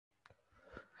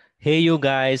Hey you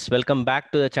guys, welcome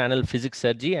back to the channel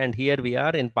PHYSICSSIRJEE, and here we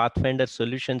are in Pathfinder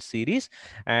Solutions series,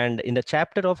 and in the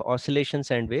chapter of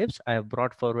oscillations and waves I have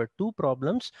brought forward two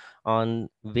problems on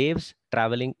waves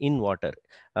traveling in water.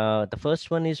 The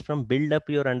first one is from Build Up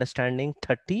Your Understanding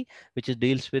 30, which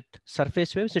deals with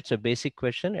surface waves. It's a basic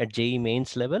question at JEE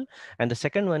mains level. And the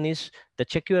second one is the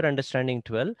Check Your Understanding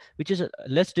 12, which is a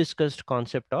less discussed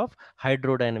concept of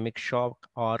hydrodynamic shock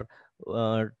or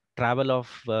travel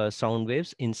of sound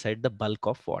waves inside the bulk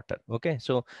of water. Okay,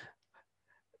 so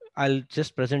I'll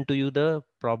just present to you the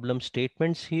problem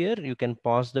statements here. You can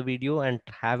pause the video and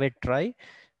have a try.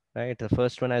 Right, the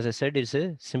first one, as I said, is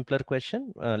a simpler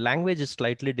question. Language is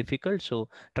slightly difficult, so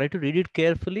try to read it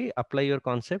carefully, apply your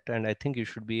concept, and I think you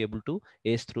should be able to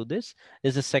ace through this.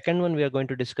 Is the second one we are going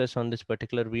to discuss on this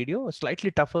particular video. A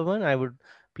slightly tougher one. I would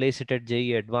place it at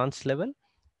JE advanced level.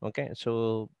 Okay,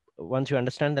 so once you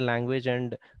understand the language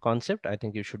and concept, I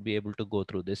think you should be able to go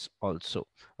through this also.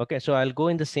 Okay, so I'll go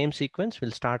in the same sequence. We'll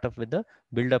start off with the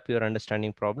build up your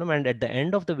understanding problem, and at the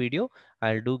end of the video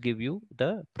I'll give you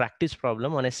the practice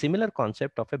problem on a similar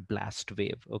concept of a blast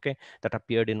wave, okay, that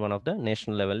appeared in one of the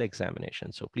national level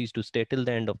examinations. So please do stay till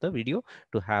the end of the video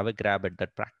to have a grab at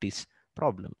that practice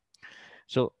problem.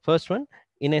 So first one,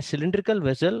 in a cylindrical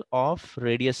vessel of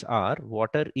radius r,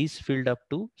 water is filled up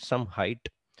to some height.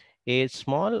 A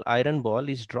small iron ball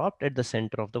is dropped at the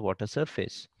center of the water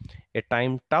surface. A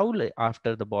time tau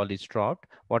after the ball is dropped,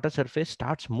 water surface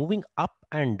starts moving up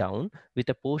and down with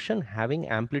a portion having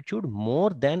amplitude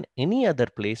more than any other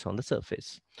place on the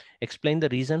surface. Explain the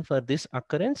reason for this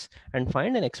occurrence and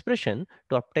find an expression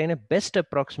to obtain a best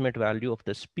approximate value of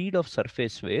the speed of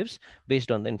surface waves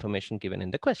based on the information given in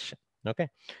the question. Okay,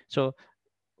 so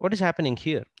what is happening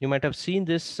here? You might have seen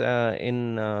this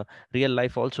in real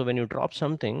life also. When you drop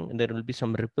something, there will be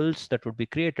some ripples that would be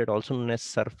created, also known as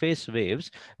surface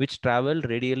waves, which travel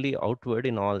radially outward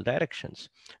in all directions.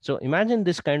 So imagine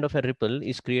this kind of a ripple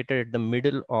is created at the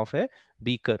middle of a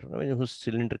beaker, whose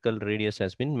cylindrical radius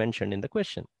has been mentioned in the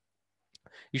question.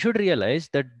 You should realize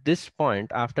that this point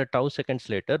after tau seconds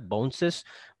later bounces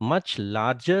much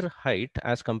larger height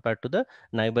as compared to the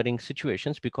neighboring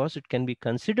situations, because it can be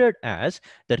considered as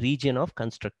the region of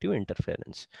constructive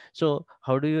interference. So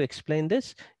how do you explain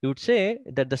this? You would say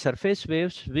that the surface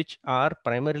waves, which are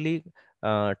primarily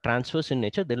transverse in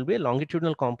nature, there will be a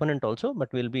longitudinal component also,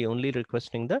 but we'll be only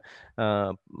requesting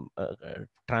the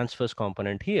transverse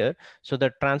component here. So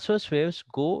the transverse waves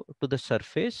go to the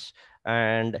surface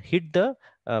and hit the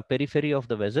periphery of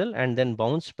the vessel and then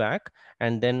bounce back,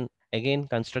 and then again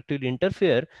constructively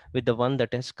interfere with the one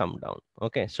that has come down.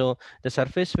 Okay, so the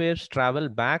surface waves travel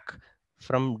back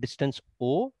from distance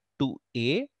O to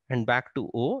A and back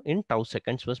to O in tau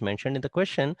seconds was mentioned in the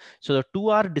question. So the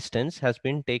 2r distance has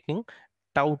been taking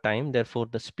tau time. Therefore,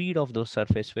 the speed of those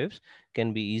surface waves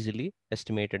can be easily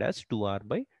estimated as 2r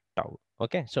by tau.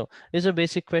 Okay, so this is a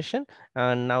basic question.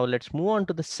 And now let's move on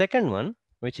to the second one,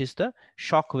 which is the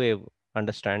shock wave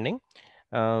understanding.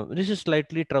 This is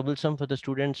slightly troublesome for the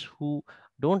students who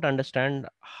don't understand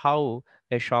how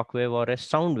a shock wave or a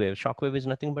sound wave. Shock wave is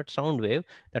nothing but sound wave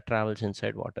that travels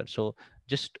inside water. So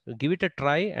just give it a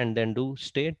try and then do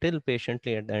stay till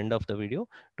patiently at the end of the video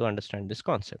to understand this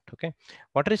concept. Okay,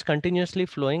 water is continuously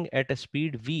flowing at a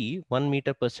speed v 1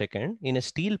 meter per second in a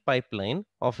steel pipeline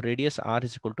of radius r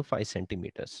is equal to 5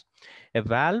 centimeters. A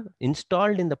valve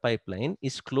installed in the pipeline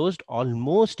is closed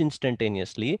almost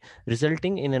instantaneously,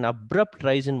 resulting in an abrupt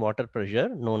rise in water pressure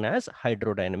known as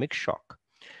hydrodynamic shock.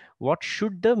 What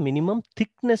should the minimum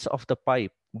thickness of the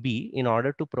pipe be in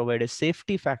order to provide a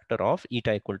safety factor of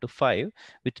eta equal to 5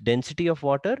 with density of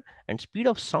water and speed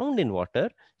of sound in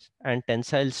water and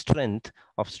tensile strength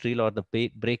of steel, or the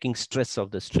breaking stress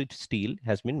of the steel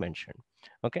has been mentioned.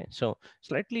 Okay, so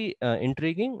slightly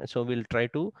intriguing. So we'll try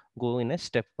to go in a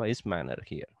stepwise manner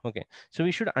here. Okay, so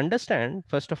we should understand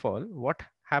first of all what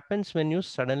happens when you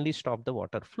suddenly stop the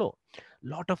water flow.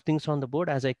 Lot of things on the board,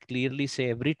 as I clearly say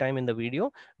every time in the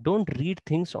video. Don't read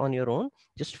things on your own,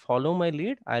 just follow my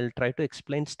lead. I'll try to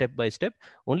explain step by step.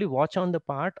 Only watch on the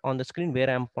part on the screen where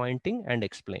I'm pointing and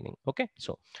explaining. Okay,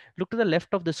 so look to the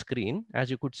left of the screen.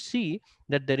 As you could see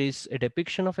that there is a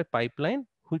depiction of a pipeline,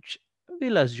 which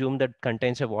we'll assume that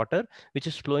contains a water which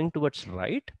is flowing towards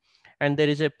right, and there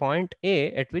is a point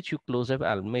A at which you close a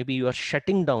valve. Maybe you are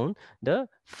shutting down the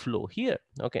flow here.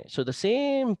 Okay, so the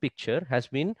same picture has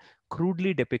been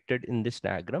crudely depicted in this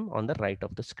diagram on the right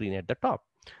of the screen at the top.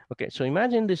 Okay, so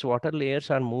imagine these water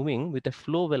layers are moving with a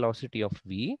flow velocity of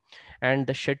v, and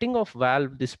the shutting of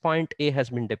valve, this point A has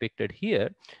been depicted here.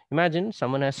 Imagine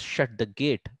someone has shut the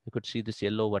gate. You could see this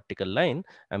yellow vertical line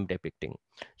I'm depicting.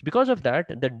 Because of that,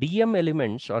 the DM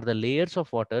elements or the layers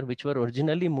of water which were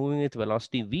originally moving with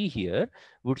velocity v here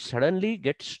would suddenly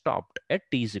get stopped at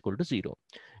t is equal to 0.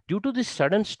 Due to this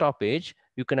sudden stoppage,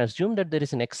 you can assume that there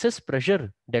is an excess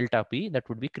pressure delta P that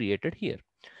would be created here.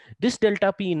 This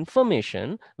delta P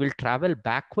information will travel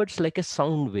backwards like a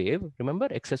sound wave. Remember,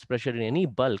 excess pressure in any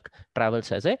bulk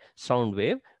travels as a sound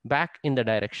wave back in the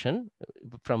direction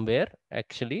from where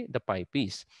actually the pipe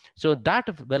is. So that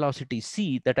velocity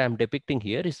C that I'm depicting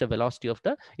here is the velocity of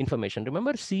the information.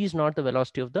 Remember, C is not the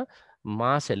velocity of the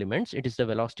mass elements. It is the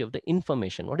velocity of the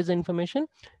information. What is the information?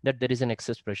 That there is an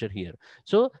excess pressure here.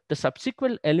 So the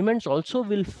subsequent elements also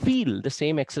will feel the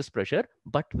same excess pressure,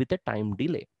 but with a time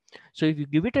delay. So if you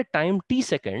give it a time t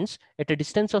seconds at a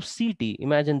distance of ct,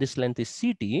 imagine this length is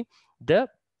ct, the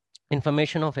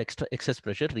information of excess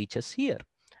pressure reaches here.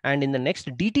 And in the next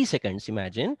dt seconds,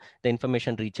 imagine the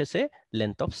information reaches a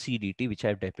length of cdt, which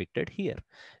I've depicted here.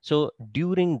 So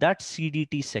during that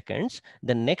cdt seconds,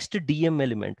 the next dm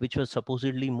element, which was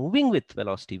supposedly moving with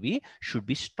velocity v, should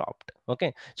be stopped.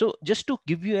 Okay, so just to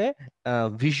give you a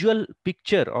visual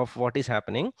picture of what is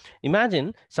happening,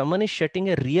 imagine someone is shutting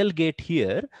a real gate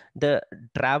here. The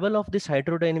travel of this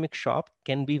hydrodynamic shock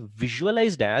can be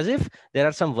visualized as if there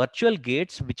are some virtual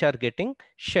gates which are getting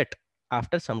shut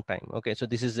after some time. Okay, so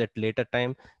this is at later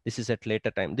time, this is at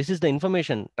later time. This is the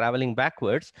information traveling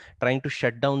backwards, trying to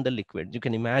shut down the liquid. You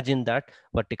can imagine that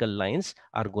vertical lines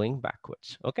are going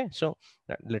backwards. Okay, so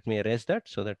let me erase that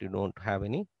so that you don't have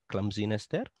any clumsiness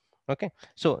there. Okay,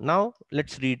 so now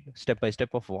let's read step by step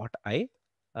of what I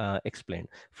explained.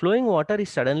 Flowing water is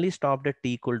suddenly stopped at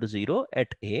t equal to 0 at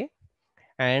A,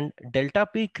 and delta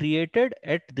P created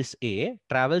at this A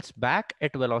travels back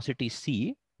at velocity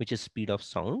C, which is speed of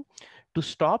sound, to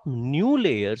stop new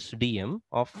layers dm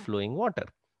of flowing water.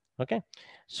 Okay,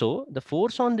 so the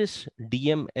force on this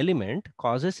dm element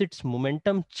causes its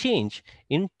momentum change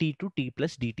in t to t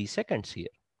plus dt seconds here.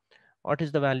 What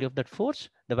is the value of that force?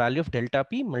 The value of delta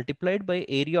P multiplied by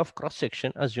area of cross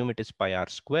section, assume it is pi r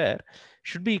square,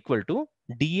 should be equal to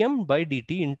dm by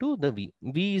dt into the v.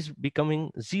 V is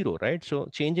becoming 0, right? So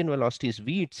change in velocity is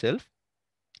v itself,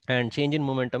 and change in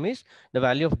momentum is the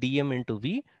value of dm into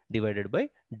v divided by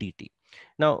dt.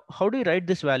 Now, how do you write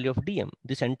this value of dm?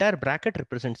 This entire bracket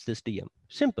represents this dm.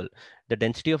 Simple. The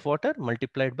density of water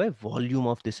multiplied by volume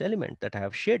of this element that I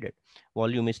have shaded.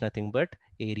 Volume is nothing but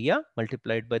area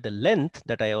multiplied by the length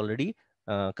that I already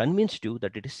convinced you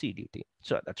that it is cdt.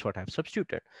 So that's what I've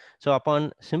substituted. So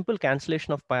upon simple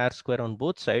cancellation of pi r square on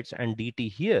both sides and dt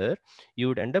here, you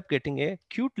would end up getting a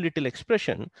cute little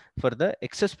expression for the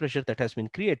excess pressure that has been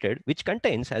created, which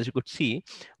contains, as you could see,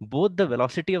 both the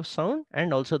velocity of sound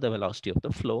and also the velocity of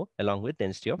the flow along with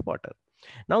density of water.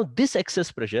 Now, this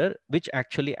excess pressure, which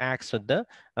actually acts on the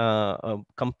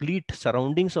complete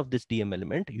surroundings of this DM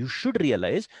element, you should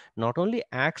realize not only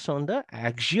acts on the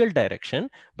axial direction,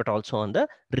 but also on the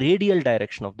radial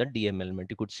direction of the DM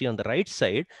element. You could see on the right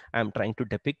side, I'm trying to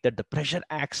depict that the pressure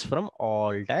acts from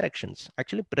all directions.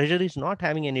 Actually, pressure is not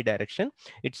having any direction.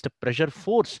 It's the pressure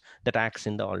force that acts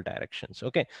in the all directions.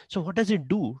 Okay, so what does it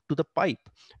do to the pipe?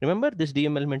 Remember, this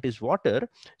DM element is water.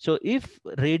 So if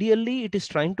radially it is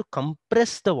trying to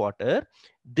compress the water,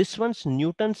 this one's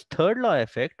Newton's third law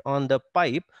effect on the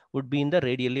pipe would be in the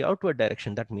radially outward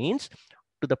direction. That means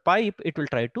to the pipe, it will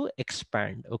try to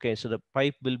expand. Okay, so the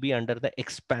pipe will be under the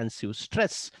expansive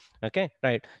stress. Okay,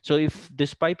 right. So if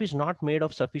this pipe is not made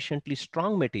of sufficiently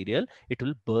strong material, it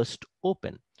will burst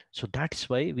open. So that's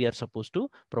why we are supposed to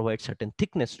provide certain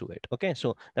thickness to it. Okay,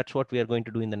 so that's what we are going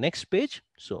to do in the next page.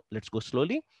 So let's go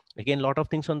slowly. Again, a lot of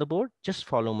things on the board, just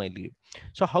follow my lead.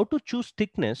 So how to choose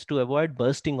thickness to avoid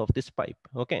bursting of this pipe?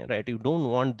 Okay, right, you don't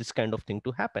want this kind of thing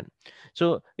to happen.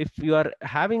 So if you are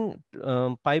having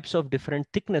pipes of different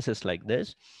thicknesses like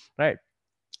this, right,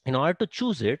 in order to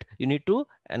choose it, you need to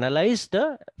analyze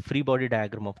the free body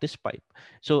diagram of this pipe.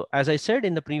 So as I said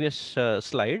in the previous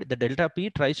slide, the delta P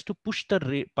tries to push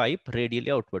the pipe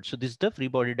radially outward. So this is the free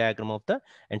body diagram of the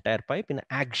entire pipe in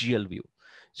axial view.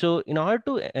 So in order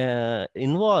to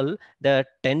involve the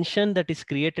tension that is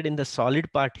created in the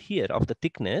solid part here of the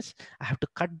thickness, I have to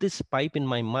cut this pipe in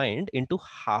my mind into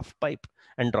half pipe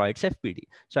and draw its FBD.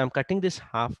 So I'm cutting this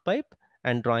half pipe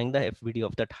and drawing the FBD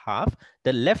of that half.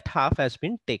 The left half has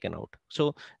been taken out.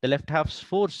 So the left half's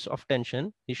force of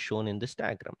tension is shown in this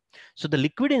diagram. So the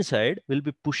liquid inside will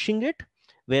be pushing it,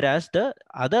 whereas the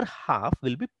other half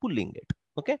will be pulling it.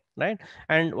 Okay, right?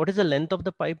 And what is the length of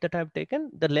the pipe that I've taken?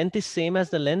 The length is same as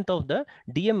the length of the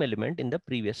DM element in the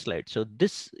previous slide. So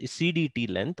this CDT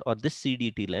length, or this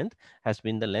CDT length, has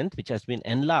been the length which has been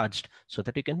enlarged so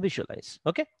that you can visualize.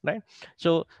 Okay, right?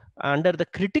 So under the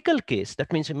critical case,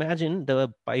 that means imagine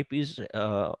the pipe is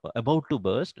about to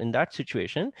burst. In that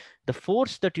situation, the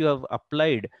force that you have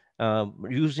applied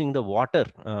using the water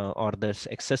or this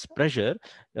excess pressure,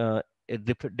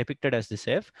 depicted as this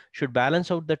F, should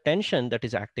balance out the tension that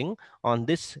is acting on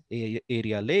this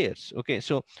area layers. Okay,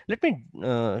 so let me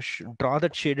draw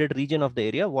that shaded region of the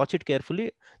area. Watch it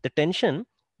carefully. The tension,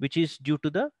 which is due to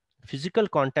the physical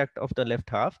contact of the left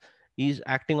half, is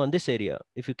acting on this area.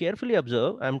 If you carefully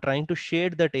observe, I'm trying to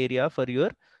shade that area for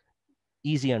your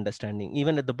easy understanding.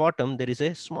 Even at the bottom, there is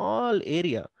a small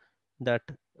area that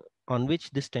on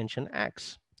which this tension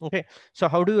acts. Okay, so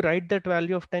how do you write that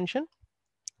value of tension?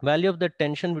 Value of the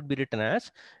tension would be written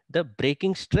as the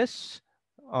breaking stress,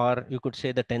 or you could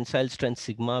say the tensile strength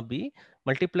sigma b,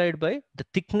 multiplied by the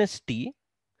thickness T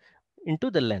into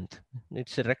the length.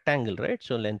 It's a rectangle, right?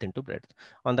 So length into breadth.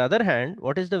 On the other hand,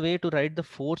 what is the way to write the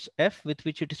force F with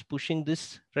which it is pushing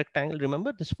this rectangle?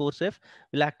 Remember, this force F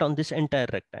will act on this entire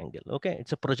rectangle. Okay,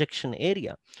 it's a projection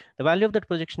area. The value of that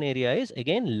projection area is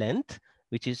again length,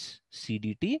 which is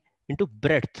CDT, into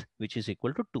breadth, which is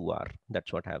equal to 2R.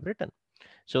 That's what I have written.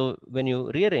 So when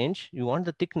you rearrange, you want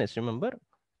the thickness, remember,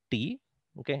 T.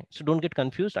 Okay, so don't get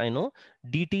confused. I know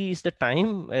dt is the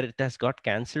time where it has got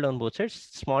cancelled on both sides.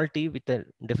 Small t with a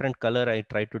different color I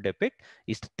try to depict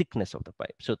is the thickness of the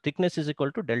pipe. So thickness is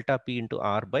equal to delta p into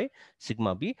r by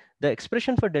sigma b. The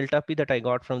expression for delta p that I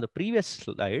got from the previous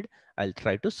slide, I'll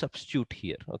try to substitute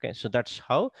here. Okay, so that's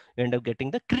how you end up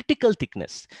getting the critical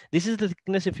thickness. This is the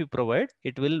thickness, if you provide,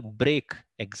 it will break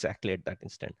exactly at that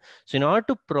instant. So in order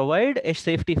to provide a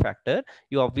safety factor,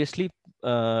 you obviously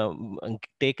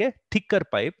take a thicker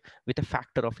pipe with a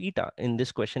factor of eta. In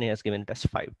this question, he has given it as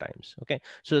 5 times. Okay,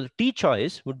 so the T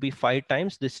choice would be 5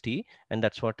 times this T, and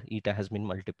that's what eta has been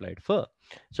multiplied for.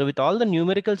 So with all the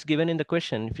numericals given in the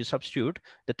question, if you substitute,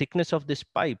 the thickness of this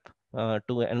pipe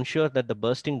to ensure that the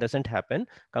bursting doesn't happen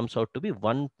comes out to be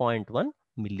 1.1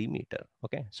 millimeter.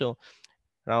 Okay, so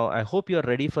now I hope you're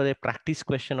ready for a practice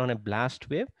question on a blast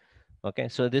wave. Okay,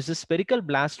 so this is spherical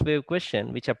blast wave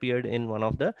question which appeared in one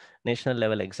of the national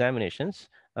level examinations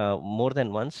more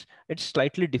than once. It's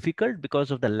slightly difficult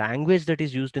because of the language that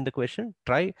is used in the question.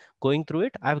 Try going through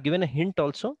it. I've given a hint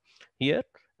also here.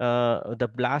 The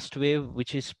blast wave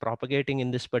which is propagating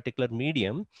in this particular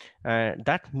medium,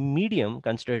 that medium,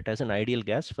 consider it as an ideal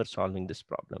gas for solving this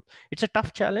problem. It's a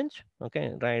tough challenge,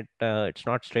 okay, right? It's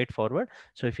not straightforward.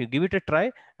 So if you give it a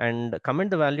try and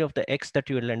comment the value of the X that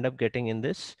you will end up getting in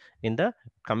this in the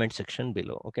comment section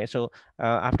below. Okay, so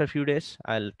after a few days,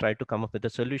 I'll try to come up with a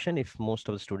solution if most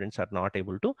of the students are not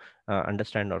able to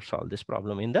understand or solve this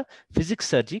problem in the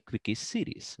PHYSICSSIRJEE Quickies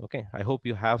series. Okay, I hope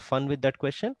you have fun with that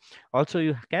question. Also,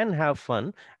 you can have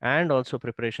fun and also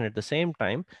preparation at the same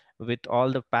time with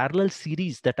all the parallel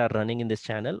series that are running in this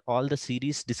channel. All the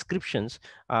series descriptions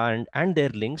and their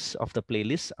links of the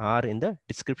playlists are in the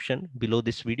description below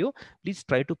this video. Please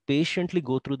try to patiently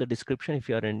go through the description if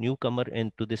you are a newcomer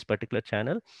into this particular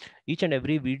channel. Each and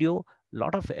every video,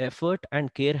 lot of effort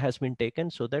and care has been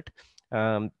taken so that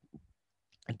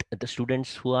the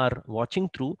students who are watching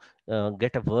through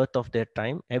get a worth of their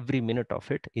time. Every minute of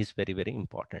it is very, very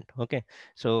important. Okay,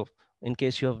 so in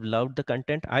case you have loved the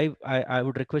content, I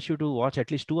would request you to watch at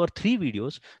least 2 or 3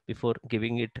 videos before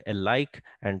giving it a like,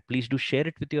 and please do share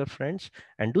it with your friends,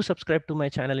 and do subscribe to my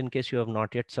channel in case you have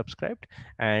not yet subscribed.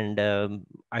 And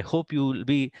I hope you will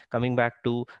be coming back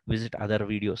to visit other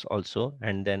videos also,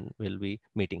 and then we'll be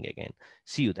meeting again.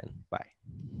 See you then. Bye.